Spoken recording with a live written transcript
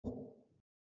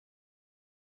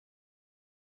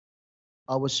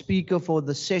Our speaker for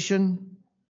the session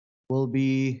will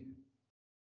be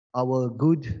our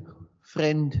good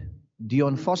friend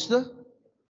Dion Forster.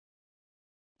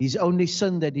 His only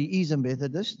son that he is a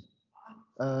Methodist.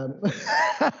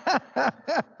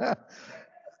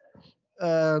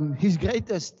 His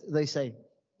greatest, they say.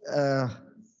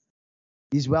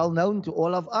 He's well known to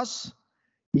all of us.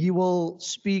 He will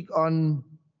speak on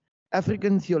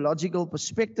African theological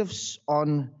perspectives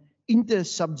on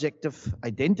intersubjective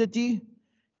identity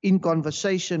in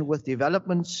conversation with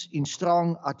developments in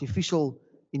strong artificial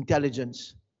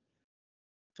intelligence.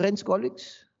 Friends,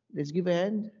 colleagues, let's give a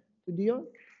hand to Dion.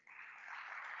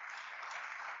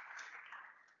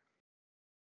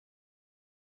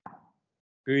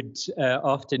 Good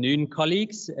afternoon,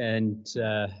 colleagues, and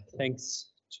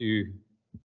thanks to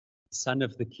son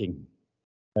of the king,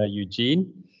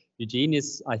 Eugene. Eugene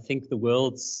is, I think, the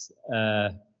world's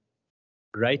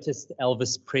greatest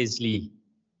Elvis Presley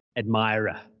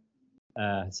admirer.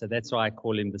 So that's why I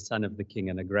call him the son of the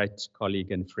king, and a great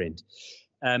colleague and friend.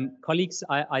 Colleagues,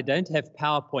 I don't have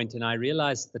PowerPoint, and I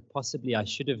realized that possibly I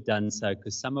should have done so,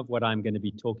 because some of what I'm going to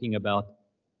be talking about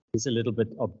is a little bit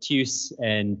obtuse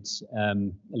and a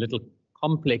little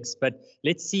complex, but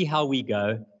let's see how we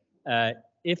go.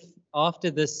 If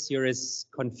after this you're as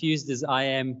confused as I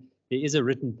am, there is a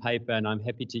written paper, and I'm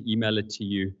happy to email it to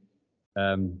you.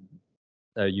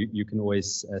 So you can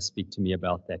always speak to me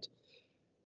about that.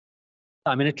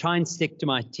 I'm going to try and stick to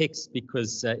my text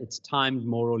because it's timed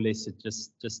more or less at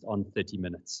just on 30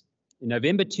 minutes. In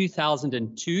November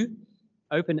 2002,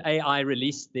 OpenAI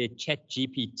released their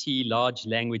ChatGPT large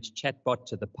language chatbot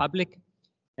to the public,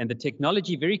 and the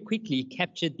technology very quickly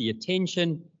captured the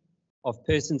attention of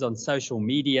persons on social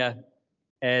media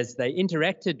as they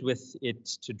interacted with it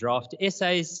to draft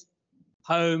essays,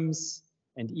 poems,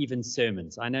 and even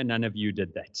sermons. I know none of you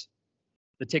did that.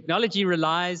 The technology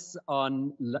relies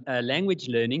on language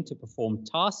learning to perform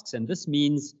tasks, and this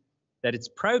means that it's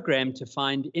programmed to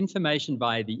find information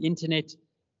via the internet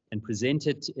and present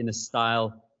it in a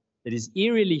style that is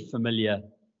eerily familiar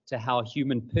to how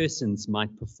human persons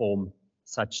might perform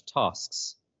such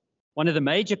tasks. One of the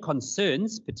major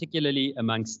concerns, particularly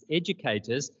amongst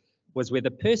educators, was whether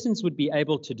persons would be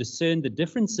able to discern the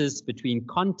differences between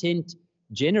content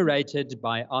generated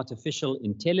by artificial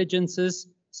intelligences,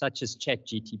 such as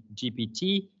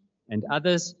ChatGPT and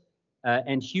others,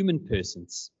 and human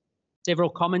persons. Several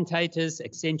commentators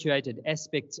accentuated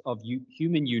aspects of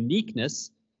human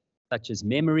uniqueness, such as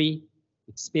memory,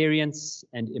 experience,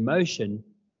 and emotion,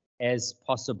 as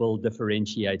possible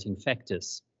differentiating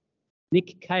factors.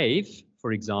 Nick Cave,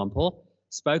 for example,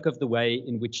 spoke of the way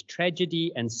in which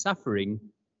tragedy and suffering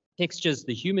textures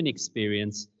the human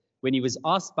experience when he was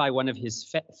asked by one of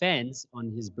his fans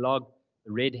on his blog,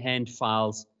 The Red Hand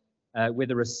Files,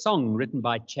 whether a song written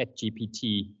by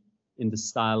ChatGPT in the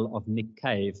style of Nick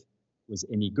Cave was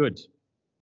any good.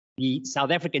 The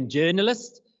South African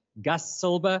journalist, Gus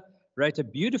Silber, wrote a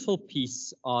beautiful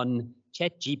piece on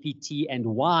ChatGPT and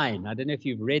wine. I don't know if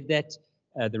you've read that.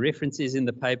 The reference is in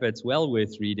the paper. It's well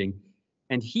worth reading.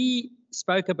 And he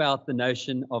spoke about the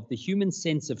notion of the human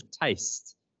sense of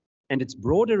taste and its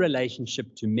broader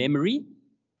relationship to memory,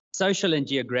 social and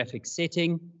geographic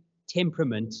setting,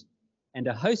 temperament, and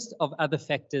a host of other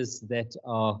factors that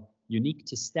are unique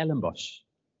to Stellenbosch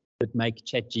that make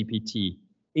ChatGPT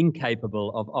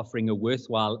incapable of offering a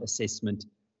worthwhile assessment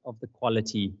of the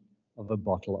quality of a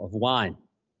bottle of wine.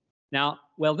 Now,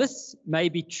 while this may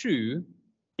be true,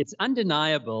 it's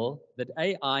undeniable that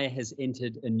AI has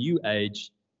entered a new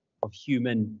age of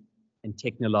human and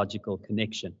technological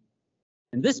connection.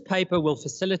 And this paper will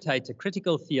facilitate a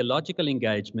critical theological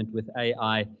engagement with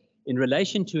AI in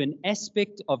relation to an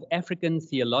aspect of African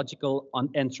theological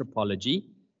anthropology,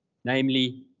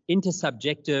 namely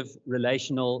intersubjective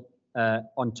relational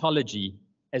ontology,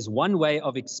 as one way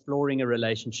of exploring a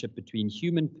relationship between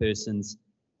human persons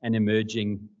and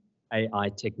emerging AI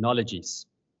technologies.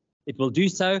 It will do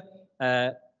so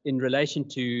in relation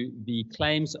to the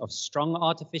claims of strong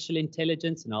artificial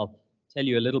intelligence, and I'll tell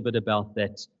you a little bit about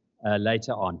that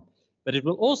later on. But it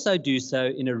will also do so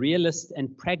in a realist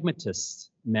and pragmatist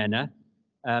manner,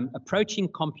 approaching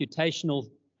computational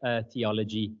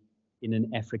theology in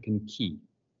an African key.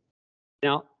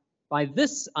 Now, by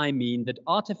this, I mean that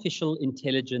artificial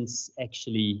intelligence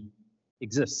actually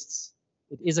exists.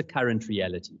 It is a current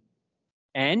reality.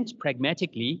 And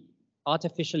pragmatically,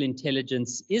 artificial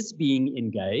intelligence is being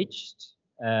engaged,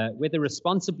 whether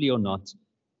responsibly or not,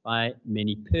 by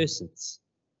many persons.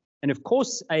 And of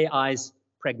course, AI's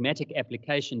pragmatic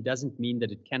application doesn't mean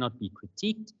that it cannot be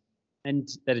critiqued and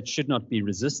that it should not be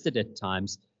resisted at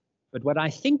times. But what I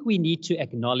think we need to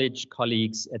acknowledge,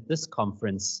 colleagues, at this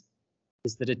conference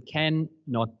is that it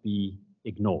cannot be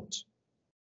ignored.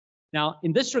 Now,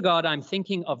 in this regard, I'm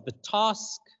thinking of the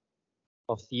task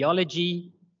of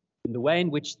theology in the way in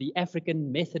which the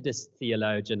African Methodist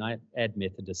theologian, I add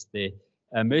Methodist there,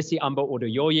 Mercy Amba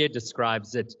Odoyoye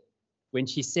describes it when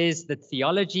she says that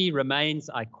theology remains,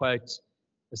 I quote,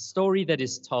 a story that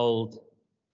is told,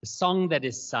 a song that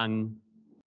is sung,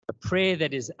 a prayer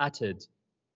that is uttered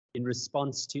in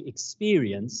response to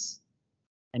experience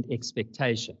and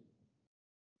expectation.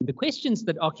 The questions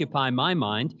that occupy my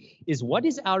mind is, what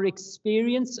is our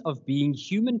experience of being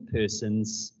human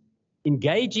persons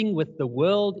engaging with the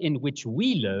world in which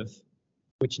we live,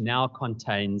 which now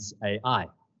contains AI?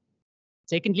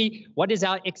 Secondly, what is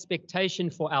our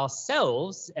expectation for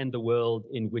ourselves and the world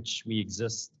in which we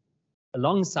exist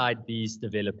alongside these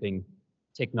developing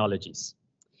technologies?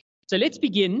 So let's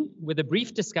begin with a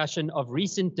brief discussion of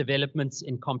recent developments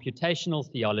in computational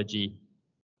theology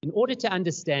in order to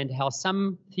understand how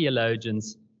some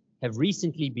theologians have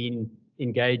recently been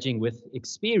engaging with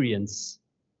experience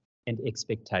and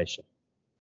expectation.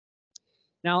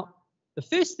 Now, the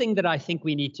first thing that I think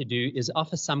we need to do is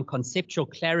offer some conceptual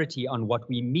clarity on what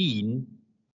we mean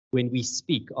when we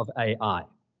speak of AI.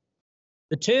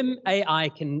 The term AI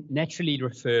can naturally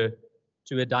refer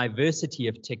to a diversity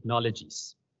of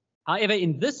technologies. However,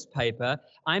 in this paper,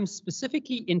 I'm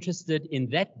specifically interested in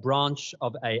that branch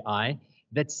of AI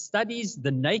that studies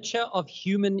the nature of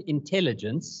human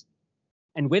intelligence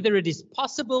and whether it is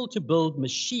possible to build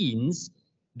machines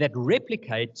that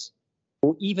replicate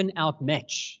or even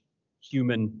outmatch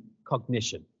human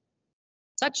cognition.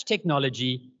 Such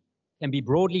technology can be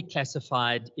broadly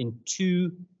classified in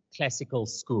two classical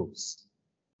schools.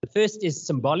 The first is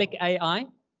symbolic AI,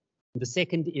 and the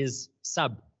second is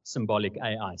sub-symbolic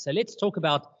AI. So let's talk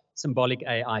about symbolic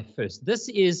AI first. This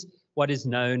is what is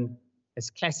known as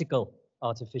classical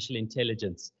artificial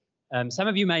intelligence. Some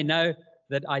of you may know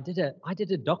that I did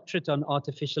a doctorate on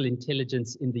artificial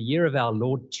intelligence in the year of our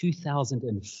Lord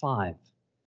 2005.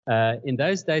 In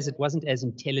those days, it wasn't as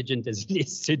intelligent as it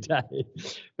is today.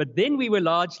 But then we were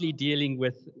largely dealing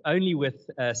only with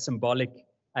symbolic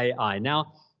AI.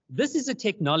 Now, this is a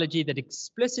technology that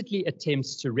explicitly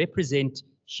attempts to represent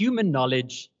human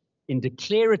knowledge in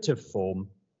declarative form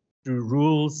through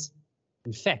rules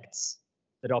and facts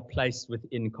that are placed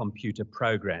within computer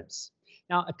programs.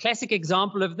 Now, a classic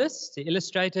example of this, to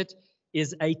illustrate it,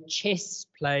 is a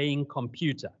chess-playing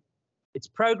computer. It's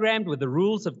programmed with the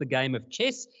rules of the game of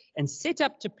chess and set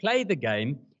up to play the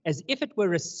game as if it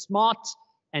were a smart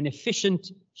and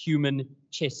efficient human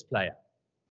chess player.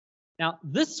 Now,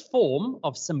 this form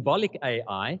of symbolic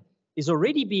AI is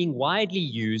already being widely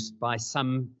used by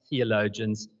some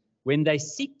theologians when they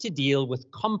seek to deal with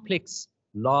complex,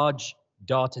 large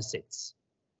data sets.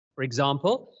 For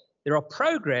example, there are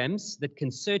programs that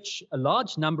can search a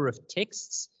large number of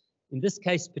texts, in this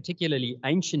case particularly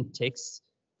ancient texts,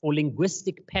 for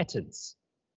linguistic patterns,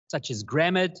 such as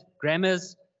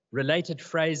grammars, related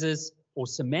phrases, or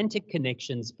semantic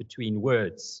connections between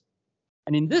words.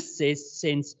 And in this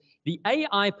sense, the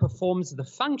AI performs the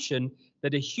function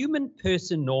that a human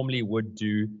person normally would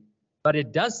do, but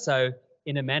it does so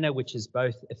in a manner which is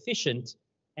both efficient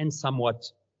and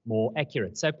somewhat more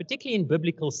accurate. So particularly in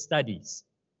biblical studies,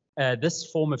 this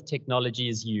form of technology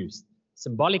is used.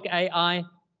 Symbolic AI,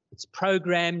 it's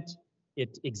programmed,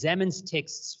 it examines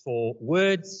texts for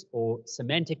words or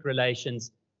semantic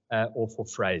relations or for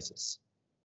phrases.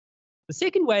 The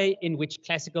second way in which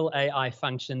classical AI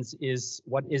functions is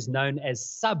what is known as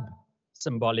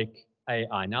sub-symbolic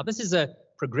AI. Now, this is a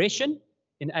progression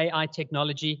in AI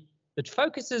technology that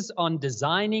focuses on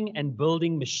designing and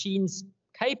building machines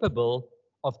capable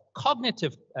of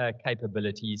cognitive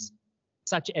capabilities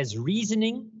such as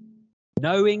reasoning,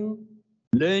 knowing,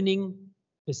 learning,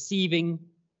 perceiving,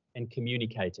 and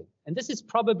communicating. And this is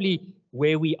probably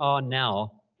where we are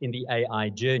now in the AI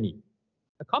journey.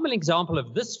 A common example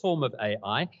of this form of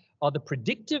AI are the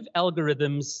predictive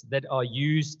algorithms that are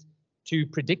used to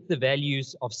predict the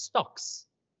values of stocks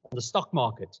on the stock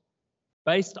market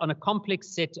based on a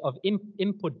complex set of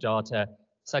input data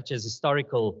such as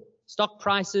historical stock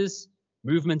prices,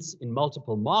 movements in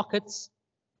multiple markets,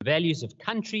 values of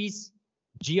countries,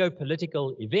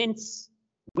 geopolitical events,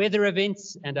 weather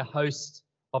events, and a host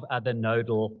of other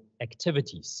nodal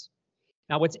activities.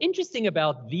 Now, what's interesting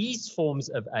about these forms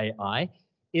of AI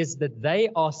is that they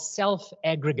are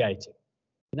self-aggregating.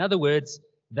 In other words,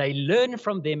 they learn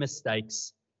from their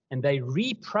mistakes and they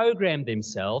reprogram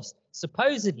themselves,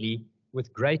 supposedly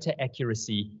with greater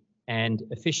accuracy and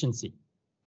efficiency.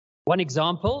 One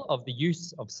example of the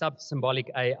use of sub-symbolic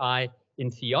AI in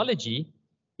theology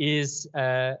is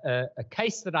a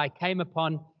case that I came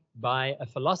upon by a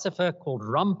philosopher called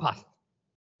Rampath,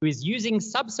 who is using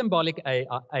subsymbolic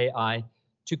AI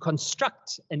to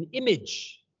construct an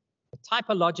image, a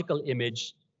typological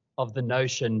image of the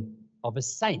notion of a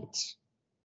saint.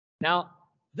 Now,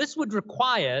 this would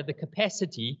require the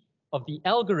capacity of the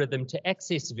algorithm to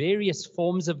access various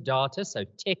forms of data, so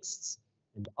texts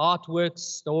and artworks,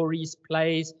 stories,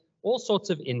 plays, all sorts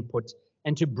of input,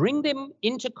 and to bring them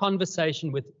into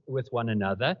conversation with one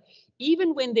another,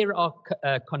 even when there are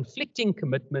conflicting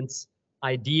commitments,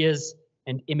 ideas,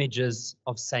 and images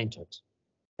of sainthood.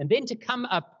 And then to come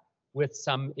up with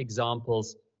some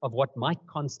examples of what might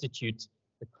constitute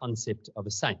the concept of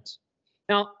a saint.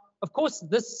 Now, of course,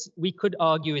 this, we could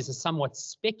argue, is a somewhat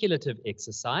speculative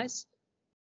exercise,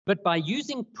 but by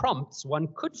using prompts, one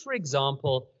could, for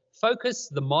example, focus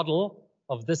the model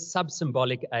of this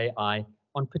subsymbolic AI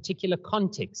on particular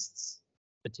contexts,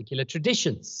 particular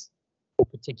traditions, or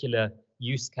particular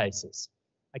use cases.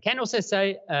 I can also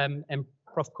say, and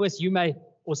Prof, of course, you may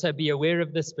also be aware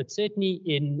of this, but certainly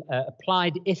in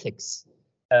applied ethics,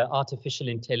 artificial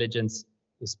intelligence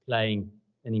is playing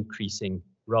an increasing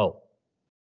role.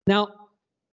 Now,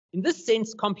 in this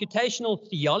sense, computational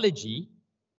theology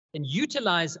can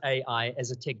utilize AI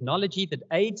as a technology that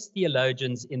aids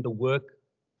theologians in the work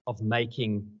of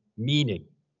making meaning,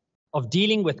 of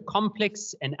dealing with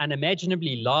complex and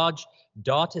unimaginably large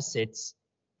data sets,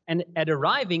 and at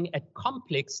arriving at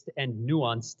complex and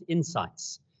nuanced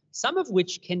insights, some of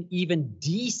which can even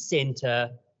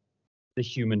decenter the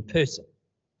human person.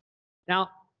 Now,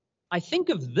 I think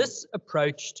of this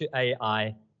approach to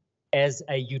AI as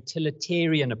a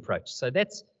utilitarian approach. So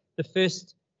that's the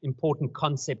first important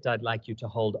concept I'd like you to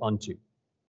hold on to.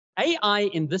 AI,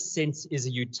 in this sense, is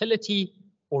a utility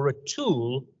or a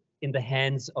tool in the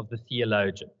hands of the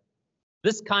theologian.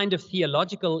 This kind of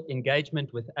theological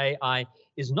engagement with AI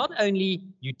is not only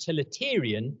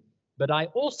utilitarian, but I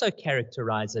also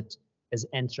characterize it as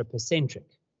anthropocentric.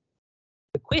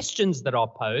 The questions that are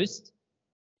posed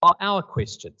are our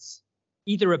questions,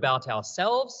 either about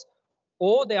ourselves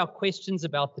or they are questions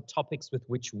about the topics with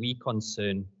which we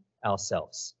concern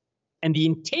ourselves. And the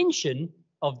intention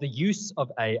of the use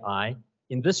of AI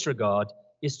in this regard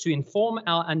is to inform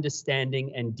our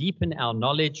understanding and deepen our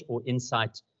knowledge or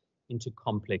insight into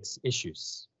complex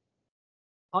issues.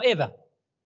 However,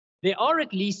 there are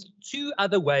at least two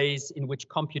other ways in which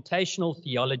computational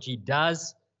theology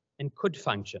does and could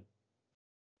function.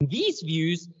 These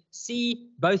views see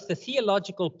both the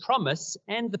theological promise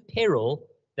and the peril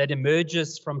that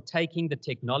emerges from taking the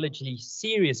technology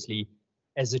seriously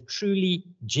as a truly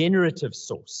generative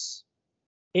source.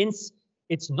 Hence,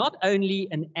 it's not only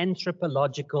an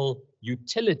anthropological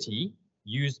utility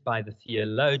used by the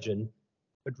theologian,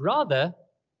 but rather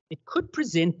it could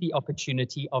present the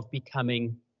opportunity of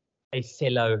becoming a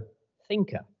fellow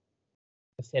thinker,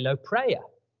 a fellow prayer,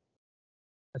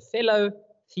 a fellow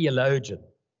theologian.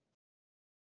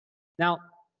 Now,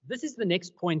 this is the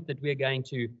next point that we're going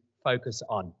to focus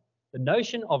on, the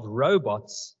notion of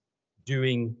robots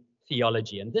doing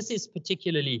theology. And this is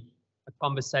particularly a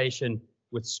conversation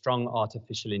with strong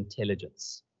artificial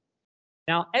intelligence.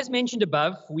 Now, as mentioned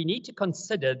above, we need to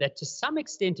consider that to some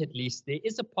extent at least, there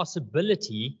is a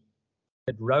possibility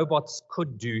that robots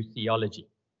could do theology.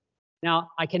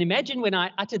 Now, I can imagine when I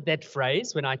uttered that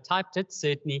phrase, when I typed it,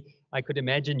 certainly I could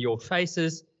imagine your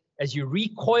faces as you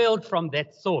recoiled from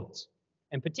that thought.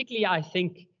 And particularly, I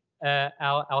think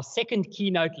our second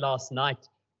keynote last night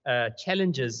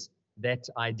challenges that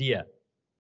idea.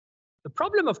 The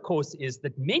problem, of course, is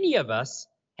that many of us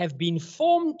have been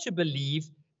formed to believe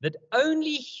that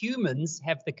only humans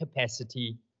have the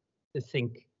capacity to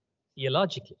think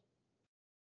theologically.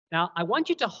 Now, I want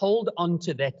you to hold on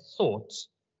to that thought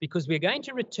because we're going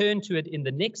to return to it in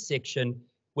the next section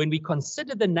when we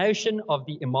consider the notion of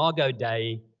the Imago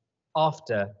Dei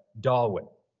after Darwin.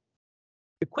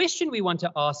 The question we want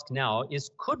to ask now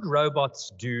is, could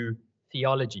robots do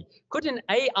theology? Could an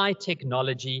AI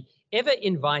technology ever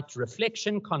invite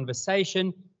reflection,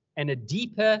 conversation, and a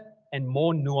deeper and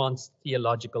more nuanced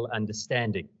theological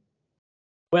understanding?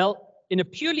 Well, in a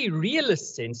purely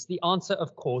realist sense, the answer,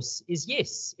 of course, is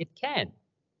yes, it can.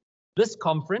 This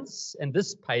conference and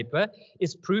this paper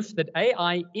is proof that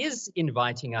AI is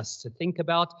inviting us to think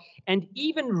about and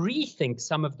even rethink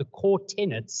some of the core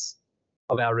tenets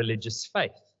of our religious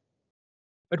faith.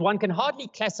 But one can hardly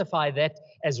classify that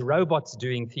as robots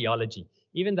doing theology,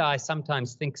 even though I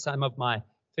sometimes think some of my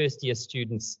first-year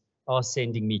students are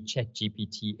sending me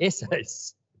ChatGPT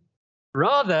essays.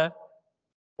 Rather,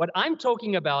 what I'm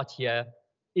talking about here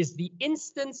is the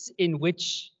instance in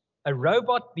which a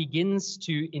robot begins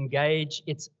to engage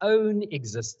its own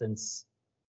existence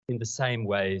in the same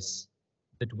ways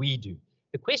that we do.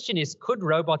 The question is, could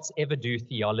robots ever do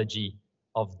theology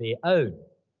of their own,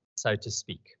 so to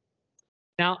speak?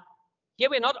 Now, here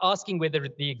we're not asking whether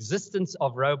the existence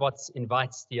of robots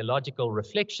invites theological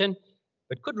reflection,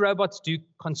 but could robots do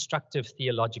constructive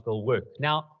theological work?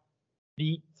 Now,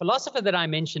 the philosopher that I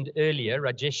mentioned earlier,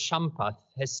 Rajesh Sampath,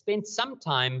 has spent some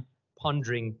time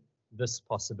pondering this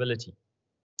possibility.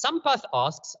 Sampath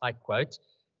asks, I quote,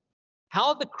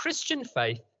 how the Christian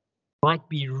faith might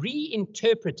be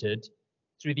reinterpreted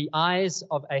through the eyes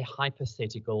of a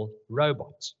hypothetical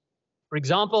robot. For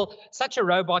example, such a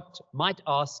robot might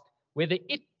ask whether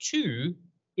it too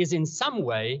is in some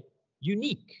way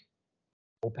unique,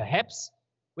 or perhaps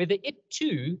whether it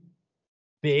too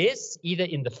bears, either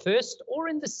in the first or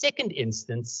in the second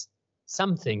instance,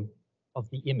 something of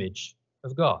the image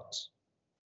of God.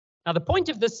 Now, the point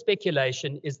of this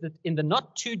speculation is that in the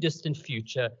not too distant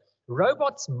future,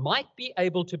 robots might be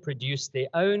able to produce their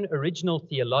own original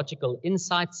theological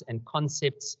insights and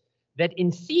concepts that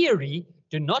in theory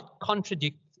do not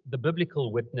contradict the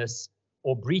biblical witness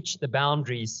or breach the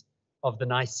boundaries of the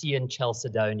Nicene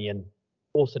Chalcedonian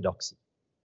orthodoxy.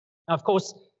 Now, of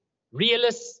course,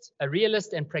 a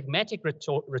realist and pragmatic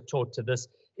retort to this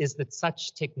is that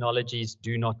such technologies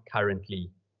do not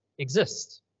currently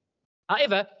exist.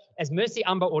 However, as Mercy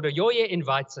Amba Odoyoye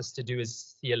invites us to do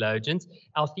as theologians,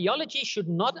 our theology should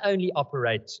not only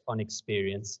operate on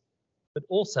experience, but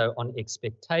also on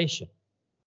expectation.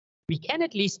 We can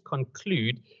at least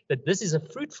conclude that this is a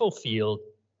fruitful field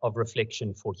of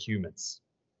reflection for humans.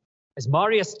 As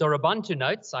Marius Dorobantu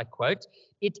notes, I quote,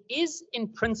 it is in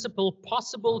principle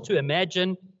possible to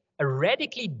imagine a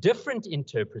radically different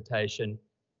interpretation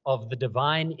of the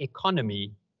divine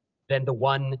economy than the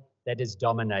one that is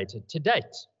dominated to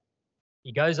date.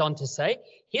 He goes on to say,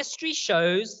 history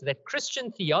shows that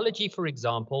Christian theology, for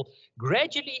example,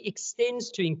 gradually extends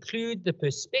to include the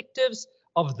perspectives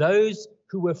of those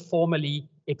who were formerly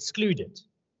excluded.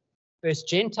 First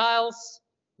Gentiles,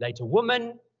 later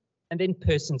women, and then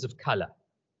persons of color.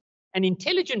 And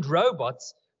intelligent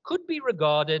robots could be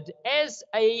regarded as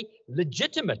a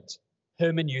legitimate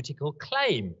hermeneutical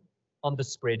claim on the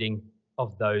spreading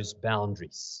of those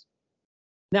boundaries.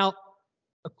 Now,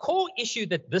 a core issue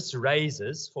that this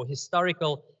raises for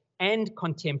historical and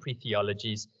contemporary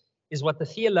theologies is what the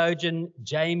theologian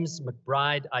James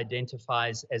McBride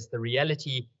identifies as the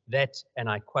reality that, and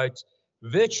I quote,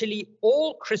 virtually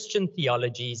all Christian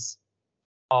theologies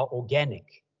are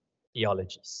organic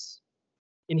theologies.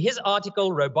 In his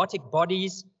article, Robotic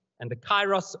Bodies and the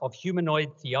Kairos of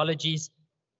Humanoid Theologies,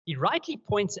 he rightly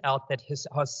points out that his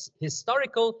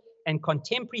historical and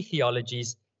contemporary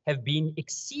theologies have been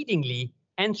exceedingly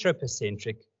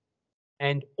anthropocentric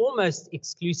and almost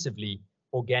exclusively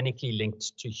organically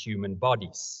linked to human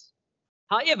bodies.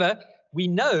 However, we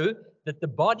know that the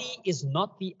body is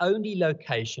not the only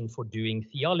location for doing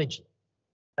theology.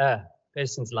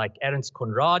 Persons like Ernst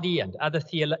Conradi and other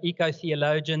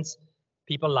eco-theologians,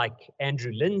 people like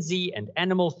Andrew Lindsay and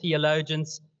animal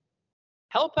theologians,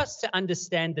 help us to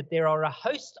understand that there are a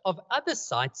host of other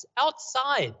sites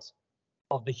outside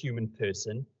of the human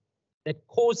person that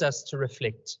cause us to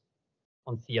reflect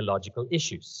on theological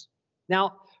issues.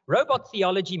 Now, robot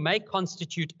theology may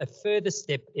constitute a further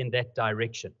step in that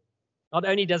direction. Not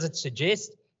only does it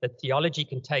suggest that theology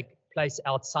can take place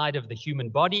outside of the human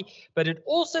body, but it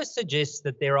also suggests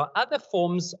that there are other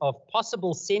forms of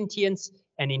possible sentience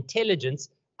and intelligence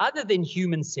other than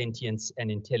human sentience and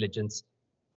intelligence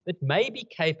that may be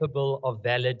capable of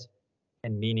valid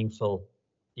and meaningful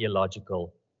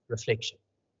theological reflection.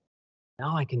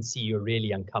 Now I can see you're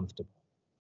really uncomfortable.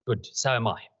 Good, so am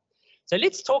I. So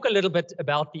let's talk a little bit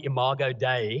about the Imago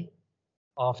Dei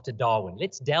after Darwin.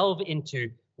 Let's delve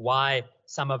into why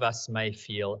some of us may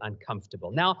feel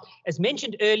uncomfortable. Now, as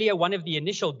mentioned earlier, one of the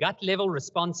initial gut-level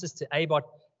responses to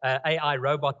AI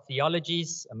robot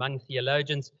theologies among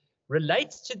theologians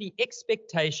relates to the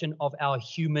expectation of our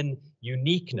human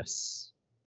uniqueness.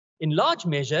 In large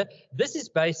measure, this is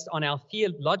based on our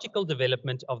theological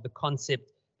development of the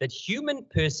concept that human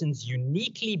persons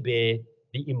uniquely bear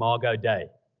the Imago Dei,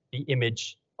 the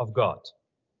image of God.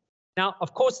 Now,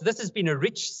 of course, this has been a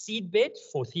rich seedbed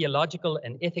for theological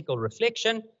and ethical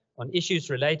reflection on issues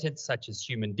related such as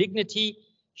human dignity,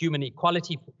 human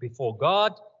equality before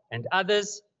God, and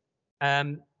others.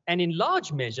 And in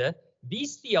large measure,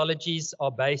 these theologies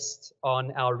are based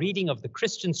on our reading of the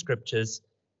Christian scriptures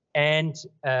and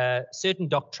certain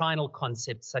doctrinal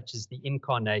concepts such as the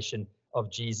incarnation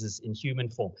of Jesus in human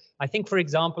form. I think, for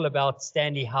example, about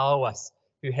Stanley Hauerwas,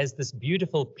 who has this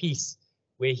beautiful piece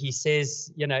where he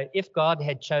says, you know, if God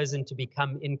had chosen to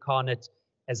become incarnate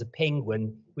as a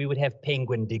penguin, we would have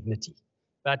penguin dignity.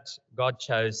 But God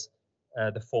chose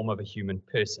the form of a human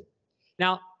person.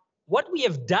 Now, what we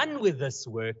have done with this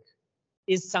work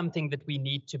is something that we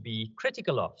need to be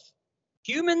critical of.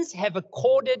 Humans have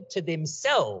accorded to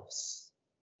themselves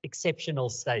exceptional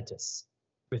status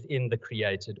within the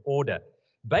created order,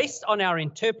 based on our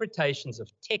interpretations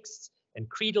of texts and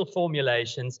creedal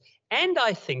formulations, and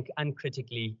I think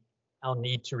uncritically, our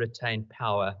need to retain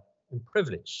power and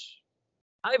privilege.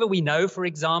 However, we know, for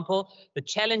example, the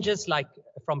challenges like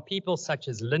from people such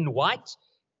as Lynn White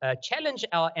challenge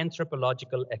our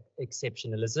anthropological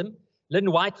exceptionalism.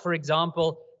 Lynn White, for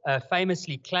example,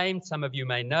 famously claimed, some of you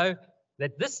may know,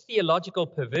 that this theological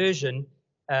perversion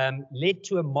led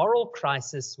to a moral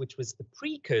crisis, which was the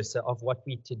precursor of what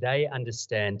we today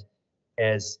understand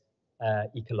as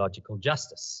ecological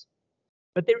justice.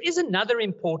 But there is another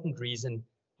important reason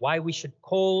why we should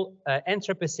call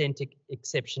anthropocentric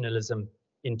exceptionalism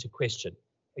into question.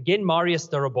 Again, Marius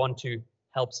Dorobontu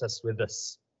helps us with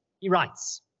this. He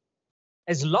writes,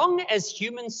 as long as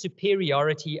human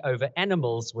superiority over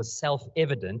animals was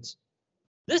self-evident,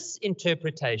 this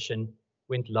interpretation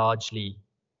went largely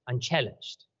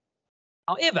unchallenged.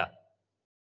 However,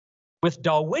 with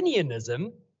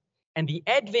Darwinianism and the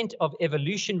advent of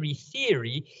evolutionary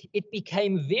theory, it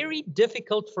became very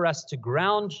difficult for us to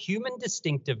ground human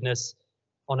distinctiveness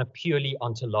on a purely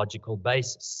ontological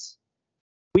basis.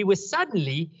 We were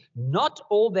suddenly not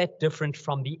all that different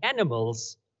from the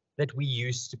animals that we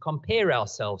used to compare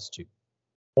ourselves to.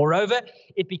 Moreover,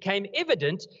 it became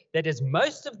evident that as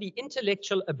most of the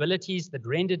intellectual abilities that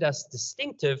rendered us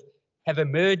distinctive have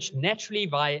emerged naturally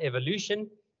via evolution,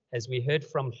 as we heard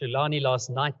from Hlulani last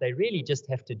night, they really just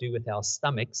have to do with our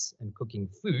stomachs and cooking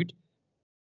food.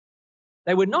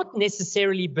 They were not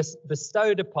necessarily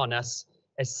bestowed upon us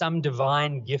as some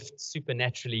divine gift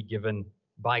supernaturally given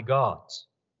by God.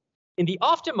 In the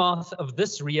aftermath of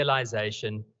this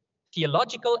realization,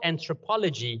 theological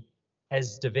anthropology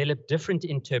has developed different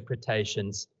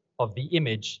interpretations of the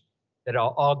image that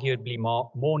are arguably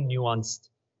more nuanced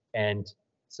and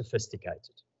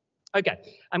sophisticated. Okay,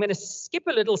 I'm going to skip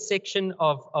a little section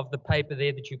of the paper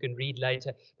there that you can read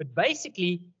later, but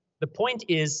basically the point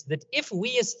is that if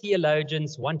we as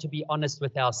theologians want to be honest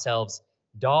with ourselves,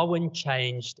 Darwin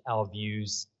changed our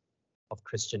views of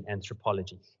Christian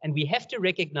anthropology. And we have to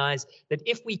recognize that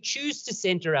if we choose to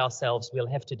center ourselves, we'll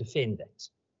have to defend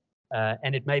that.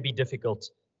 And it may be difficult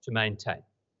to maintain.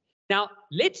 Now,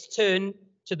 let's turn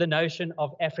to the notion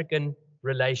of African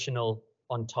relational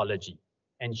ontology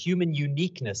and human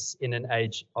uniqueness in an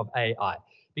age of AI.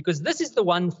 Because this is the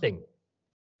one thing.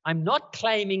 I'm not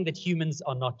claiming that humans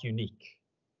are not unique,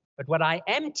 but what I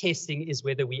am testing is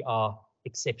whether we are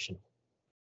exceptional.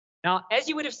 Now, as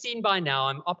you would have seen by now,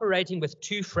 I'm operating with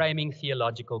two framing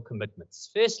theological commitments.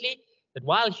 Firstly, that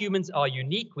while humans are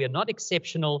unique, we are not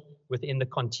exceptional within the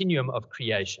continuum of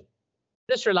creation.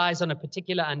 This relies on a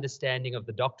particular understanding of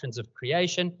the doctrines of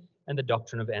creation and the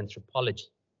doctrine of anthropology.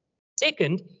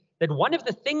 Second, that one of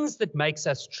the things that makes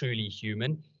us truly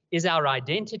human is our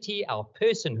identity, our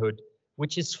personhood,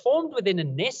 which is formed within a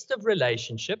nest of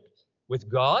relationship with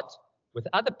God, with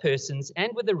other persons,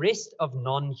 and with the rest of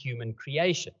non-human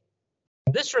creation.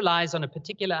 This relies on a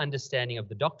particular understanding of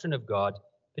the doctrine of God,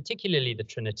 particularly the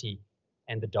Trinity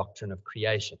and the doctrine of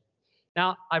creation.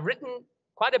 Now, I've written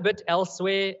quite a bit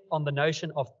elsewhere on the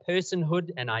notion of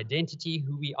personhood and identity,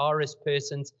 who we are as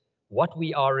persons, what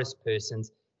we are as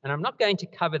persons, and I'm not going to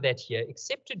cover that here,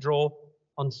 except to draw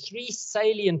on three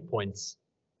salient points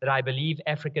that I believe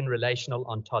African relational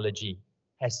ontology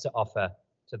has to offer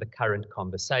to the current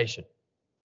conversation.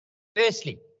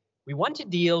 Firstly, we want to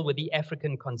deal with the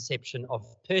African conception of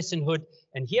personhood,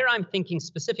 and here I'm thinking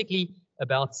specifically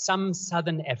about some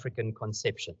Southern African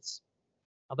conceptions.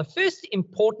 Now, the first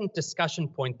important discussion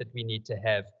point that we need to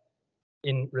have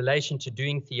in relation to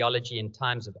doing theology in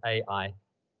times of AI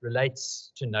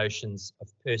relates to notions of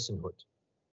personhood.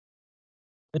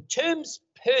 The terms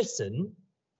person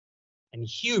and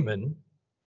human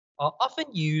are often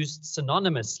used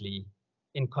synonymously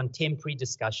in contemporary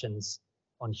discussions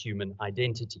on human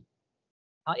identity.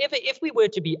 However, if we were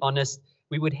to be honest,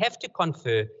 we would have to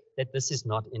confer that this is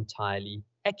not entirely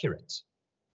accurate.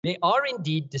 There are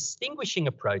indeed distinguishing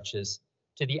approaches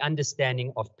to the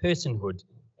understanding of personhood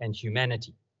and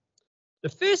humanity.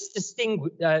 First,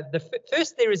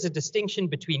 there is a distinction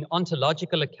between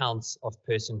ontological accounts of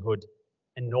personhood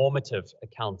and normative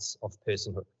accounts of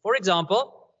personhood. For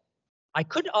example, I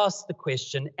could ask the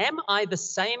question, am I the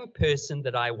same person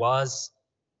that I was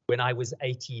when I was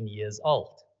 18 years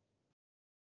old?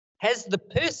 Has the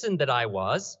person that I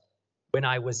was when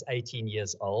I was 18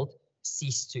 years old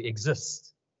ceased to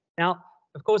exist? Now,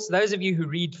 of course, those of you who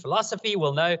read philosophy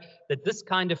will know that this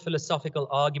kind of philosophical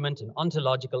argument, an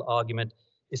ontological argument,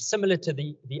 is similar to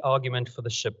the argument for the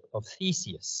ship of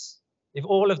Theseus. If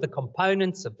all of the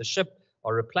components of the ship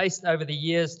are replaced over the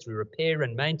years through repair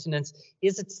and maintenance,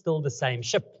 is it still the same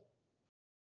ship?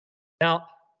 Now,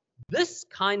 this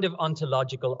kind of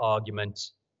ontological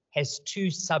argument has two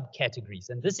subcategories,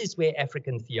 and this is where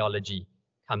African theology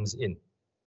comes in.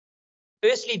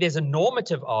 Firstly, there's a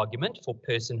normative argument for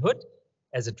personhood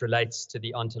as it relates to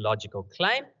the ontological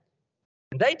claim.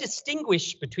 And they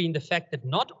distinguish between the fact that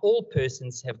not all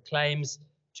persons have claims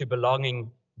to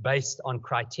belonging based on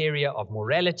criteria of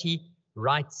morality,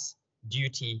 rights,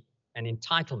 duty, and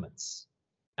entitlements.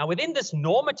 Now, within this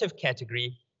normative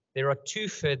category, there are two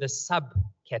further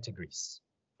subcategories.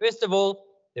 First of all,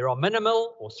 there are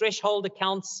minimal or threshold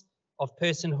accounts of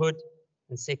personhood.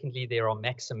 And secondly, there are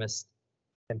maximist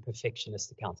and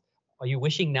perfectionist accounts. Are you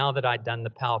wishing now that I'd done the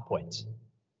PowerPoint?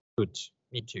 Good,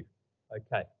 me too.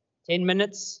 Okay, 10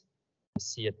 minutes. I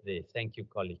see it there. Thank you,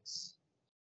 colleagues.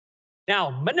 Now,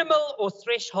 minimal or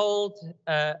threshold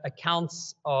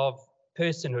accounts of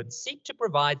personhood seek to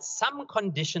provide some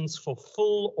conditions for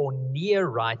full or near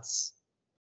rights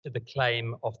to the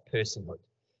claim of personhood.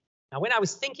 Now, when I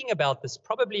was thinking about this,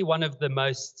 probably one of the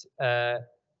most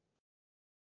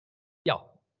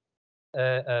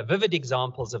vivid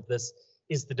examples of this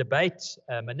is the debate,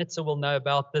 Manitsa will know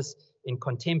about this, in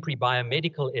contemporary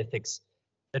biomedical ethics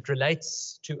that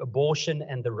relates to abortion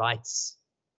and the rights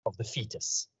of the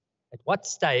fetus. At what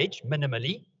stage,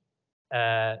 minimally,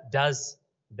 does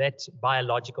that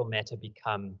biological matter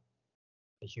become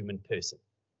a human person,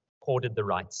 accorded the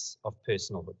rights of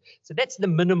personhood? So that's the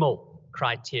minimal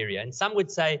criteria. And some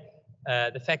would say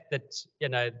the fact that,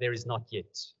 there is not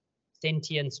yet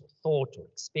sentience or thought or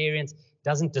experience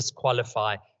doesn't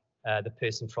disqualify the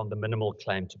person from the minimal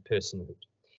claim to personhood.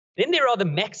 Then there are the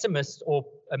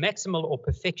maximal or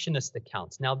perfectionist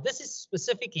accounts. Now, this is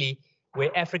specifically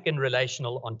where African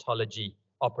relational ontology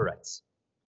operates.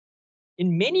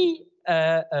 In many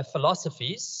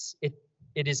philosophies,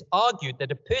 it is argued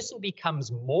that a person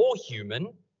becomes more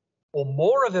human or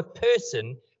more of a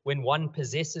person when one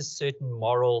possesses certain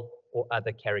moral or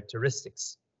other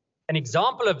characteristics. An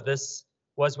example of this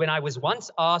was when I was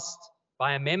once asked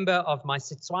by a member of my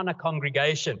Setswana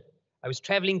congregation. I was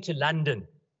traveling to London,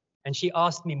 and she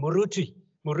asked me, Muruti,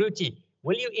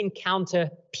 will you encounter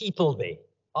people there?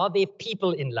 Are there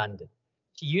people in London?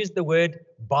 She used the word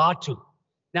Batu.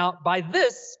 Now, by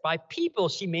people,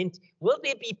 she meant, will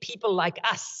there be people like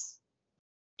us?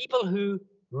 People who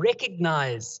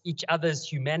recognize each other's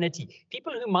humanity,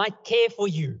 people who might care for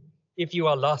you if you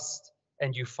are lost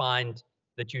and you find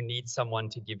that you need someone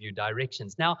to give you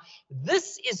directions. Now,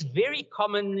 this is very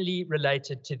commonly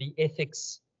related to the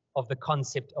ethics of the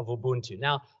concept of Ubuntu.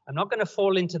 Now, I'm not going to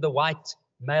fall into the white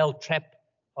male trap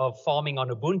of farming on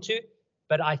Ubuntu,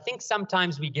 but I think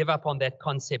sometimes we give up on that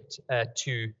concept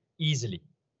too easily.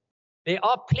 There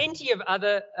are plenty of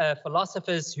other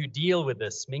philosophers who deal with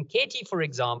this. Minketi, for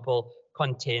example,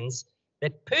 contends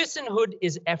that personhood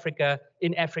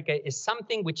in Africa is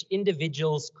something which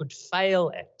individuals could fail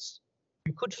at.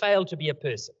 You could fail to be a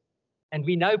person, and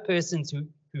we know persons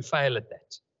who fail at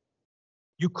that.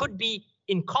 You could be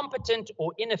incompetent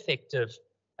or ineffective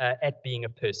at being a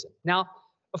person. Now,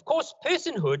 of course,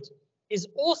 personhood is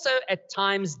also at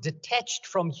times detached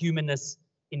from humanness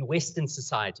in Western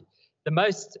society. The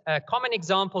most common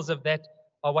examples of that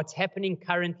are what's happening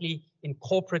currently in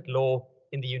corporate law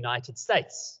in the United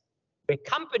States, where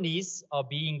companies are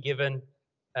being given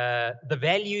the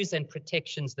values and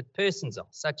protections that persons are,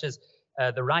 such as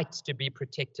the right to be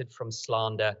protected from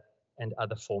slander and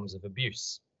other forms of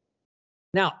abuse.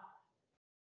 Now,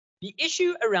 the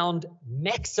issue around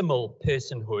maximal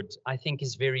personhood, I think,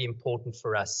 is very important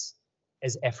for us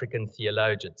as African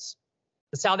theologians.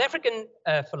 The South African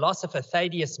philosopher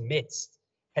Thaddeus Metz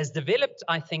has developed,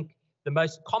 I think, the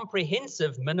most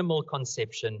comprehensive minimal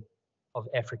conception of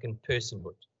African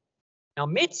personhood. Now,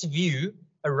 Metz's view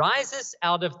arises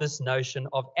out of this notion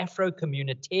of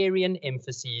Afro-communitarian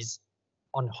emphases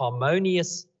on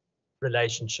harmonious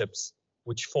relationships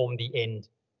which form the end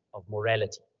of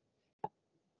morality.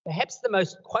 Perhaps the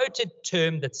most quoted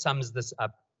term that sums this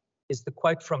up is the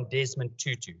quote from Desmond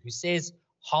Tutu, who says,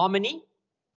 "Harmony,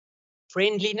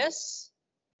 friendliness,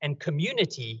 and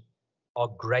community are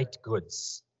great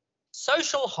goods.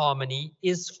 Social harmony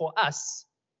is for us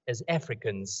as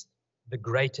Africans the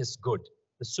greatest good,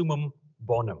 the summum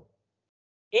bonum.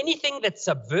 Anything that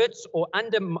subverts or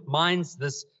undermines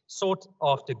this sought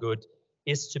after good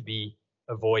is to be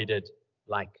avoided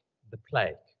like the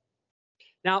plague.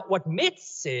 Now, what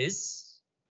Metz says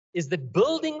is that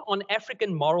building on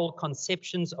African moral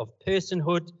conceptions of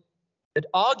personhood that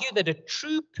argue that a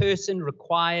true person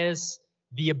requires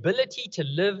the ability to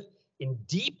live in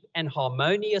deep and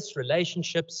harmonious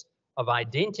relationships of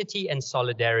identity and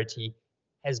solidarity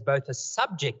has both a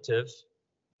subjective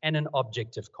and an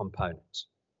objective component.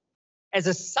 As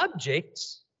a subject,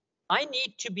 I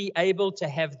need to be able to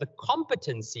have the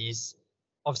competencies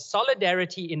of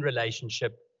solidarity in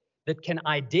relationship that can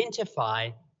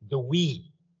identify the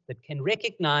we, that can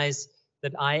recognize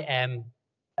that I am,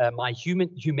 my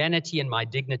humanity and my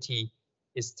dignity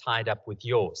is tied up with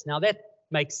yours. Now that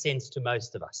makes sense to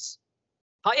most of us.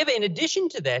 However, in addition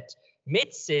to that,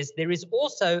 Metz says there is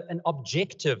also an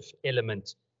objective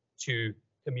element to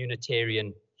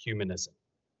communitarian humanism.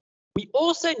 We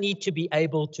also need to be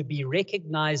able to be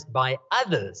recognized by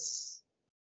others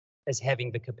as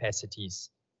having the capacities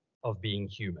of being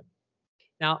human.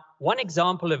 Now, one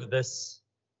example of this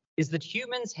is that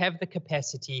humans have the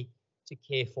capacity to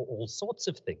care for all sorts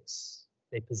of things,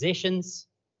 their possessions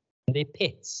and their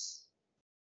pets.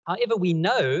 However, we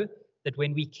know that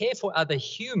when we care for other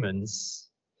humans,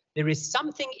 there is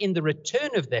something in the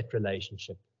return of that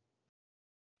relationship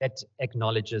that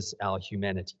acknowledges our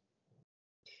humanity.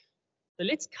 So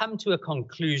let's come to a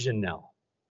conclusion now.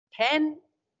 Can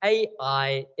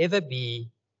AI ever be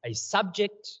a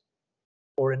subject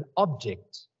or an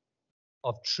object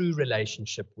of true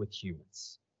relationship with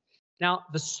humans? Now,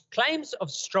 the claims of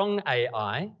strong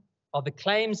AI are the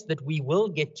claims that we will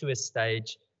get to a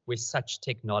stage where such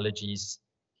technologies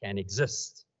can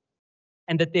exist,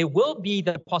 and that there will be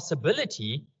the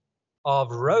possibility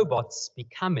of robots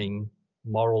becoming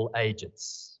moral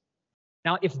agents.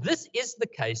 Now, if this is the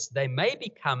case, they may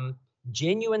become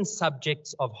genuine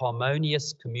subjects of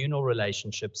harmonious communal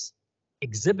relationships,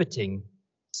 exhibiting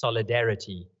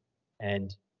solidarity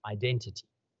and identity.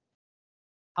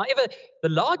 However, the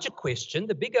larger question,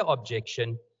 the bigger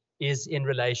objection, is in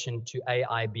relation to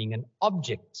AI being an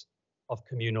object of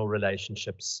communal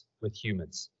relationships with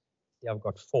humans. Yeah, I've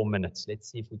got 4 minutes.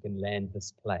 Let's see if we can land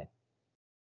this plane.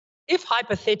 If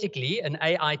hypothetically an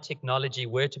AI technology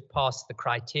were to pass the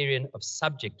criterion of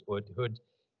subjecthood,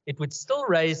 it would still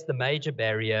raise the major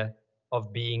barrier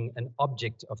of being an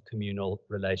object of communal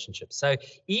relationships. So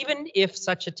even if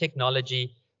such a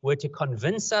technology were to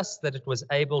convince us that it was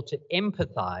able to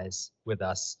empathize with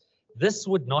us, this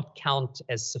would not count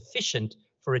as sufficient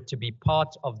for it to be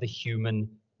part of the human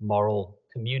moral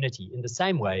community in the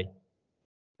same way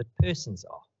that persons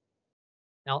are.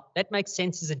 Now, that makes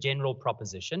sense as a general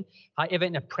proposition. However,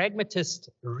 in a pragmatist,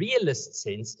 realist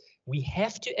sense, we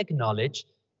have to acknowledge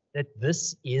that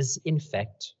this is, in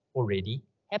fact, already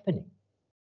happening.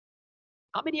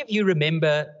 How many of you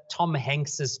remember Tom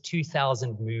Hanks's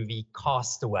 2000 movie,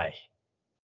 Castaway?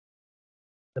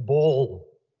 The ball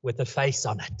with a face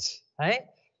on it, eh?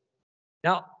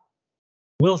 Now,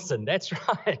 Wilson, that's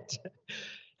right.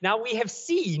 Now, we have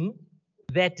seen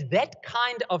that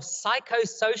kind of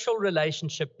psychosocial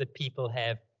relationship that people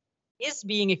have is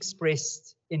being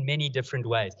expressed in many different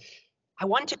ways. I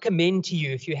want to commend to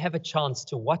you, if you have a chance,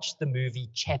 to watch the movie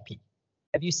Chappie.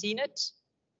 Have you seen it?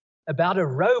 About a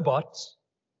robot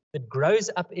that grows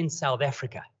up in South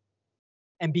Africa,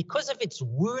 and because of its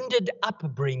wounded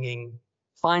upbringing,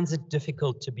 finds it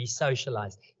difficult to be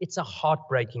socialized. It's a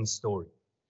heartbreaking story.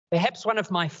 Perhaps one of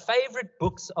my favorite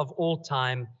books of all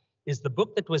time is the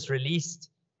book that was released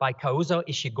by Kazuo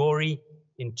Ishiguro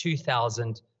in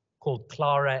 2000 called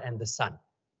Clara and the Sun.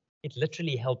 It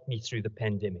literally helped me through the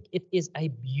pandemic. It is a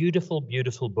beautiful,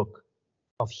 beautiful book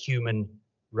of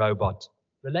human-robot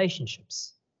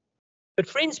relationships. But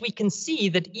friends, we can see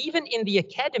that even in the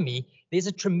academy, there's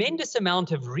a tremendous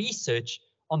amount of research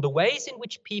on the ways in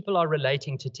which people are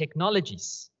relating to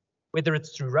technologies, whether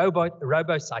it's through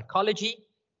robo-psychology,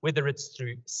 whether it's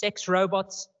through sex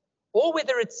robots, or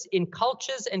whether it's in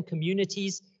cultures and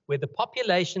communities where the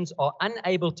populations are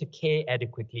unable to care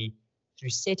adequately through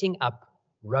setting up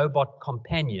robot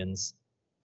companions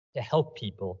to help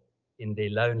people in their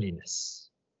loneliness.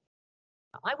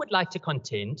 I would like to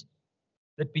contend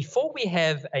that before we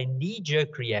have a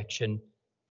knee-jerk reaction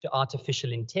to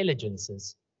artificial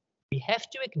intelligences, we have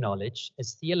to acknowledge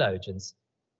as theologians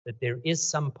that there is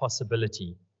some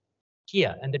possibility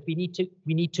here and that we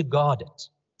need to guard it.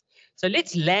 So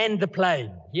let's land the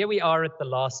plane. Here we are at the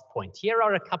last point. Here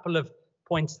are a couple of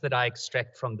points that I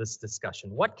extract from this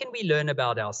discussion. What can we learn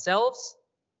about ourselves,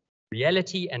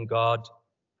 reality, and God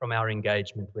from our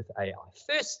engagement with AI?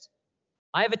 First,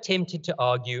 I have attempted to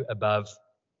argue above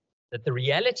that the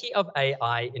reality of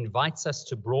AI invites us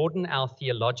to broaden our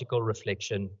theological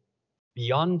reflection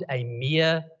beyond a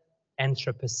mere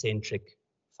anthropocentric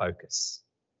focus.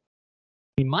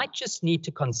 We might just need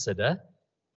to consider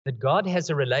that God has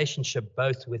a relationship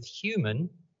both with human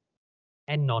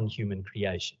and non-human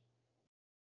creation.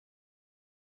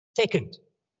 Second,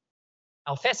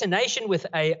 our fascination with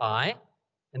AI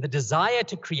and the desire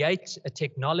to create a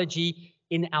technology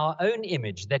in our own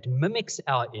image that mimics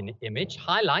our image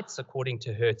highlights, according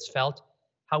to Hertzfeld,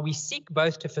 how we seek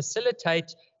both to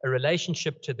facilitate a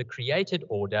relationship to the created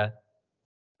order,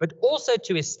 but also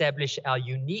to establish our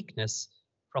uniqueness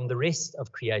from the rest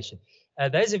of creation.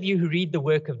 Those of you who read the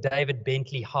work of David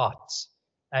Bentley Hart,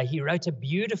 he wrote a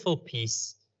beautiful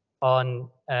piece on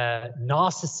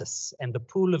Narcissus and the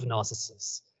pool of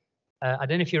Narcissus. I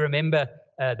don't know if you remember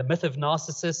the myth of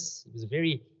Narcissus. He was a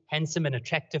very handsome and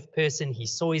attractive person. He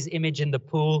saw his image in the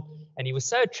pool, and he was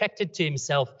so attracted to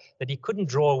himself that he couldn't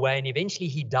draw away, and eventually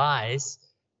he dies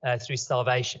through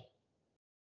starvation.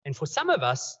 And for some of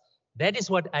us, that is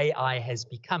what AI has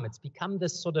become. It's become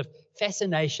this sort of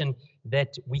fascination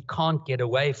that we can't get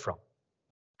away from.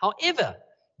 However,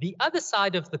 the other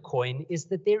side of the coin is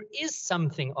that there is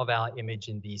something of our image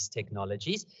in these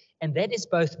technologies, and that is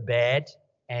both bad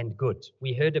and good.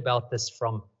 We heard about this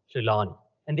from Hlulani,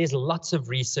 and there's lots of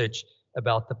research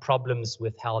about the problems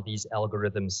with how these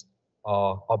algorithms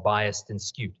are biased and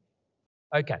skewed.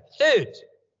 Okay, third,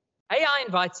 AI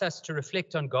invites us to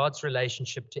reflect on God's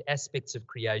relationship to aspects of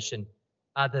creation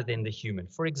other than the human.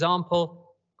 For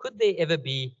example, could there ever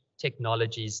be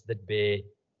technologies that bear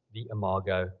the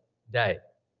imago Dei?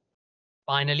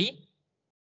 Finally,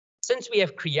 since we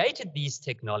have created these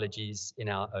technologies in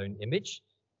our own image,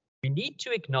 we need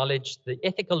to acknowledge the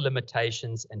ethical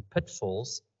limitations and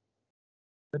pitfalls,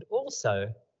 but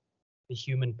also the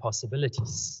human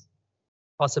possibilities.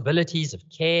 Possibilities of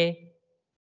care,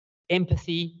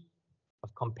 empathy,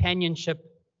 of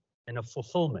companionship, and of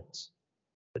fulfillment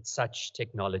that such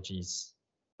technologies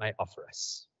may offer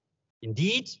us.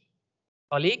 Indeed,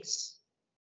 colleagues,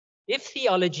 if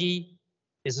theology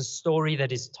is a story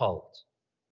that is told,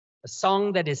 a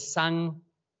song that is sung,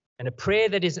 and a prayer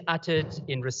that is uttered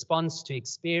in response to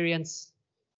experience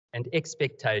and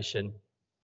expectation,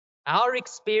 our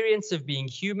experience of being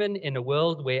human in a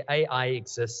world where AI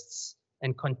exists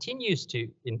and continues to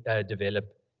develop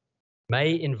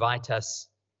may invite us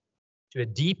to a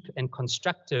deep and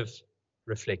constructive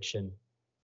reflection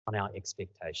on our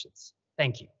expectations.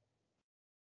 Thank you.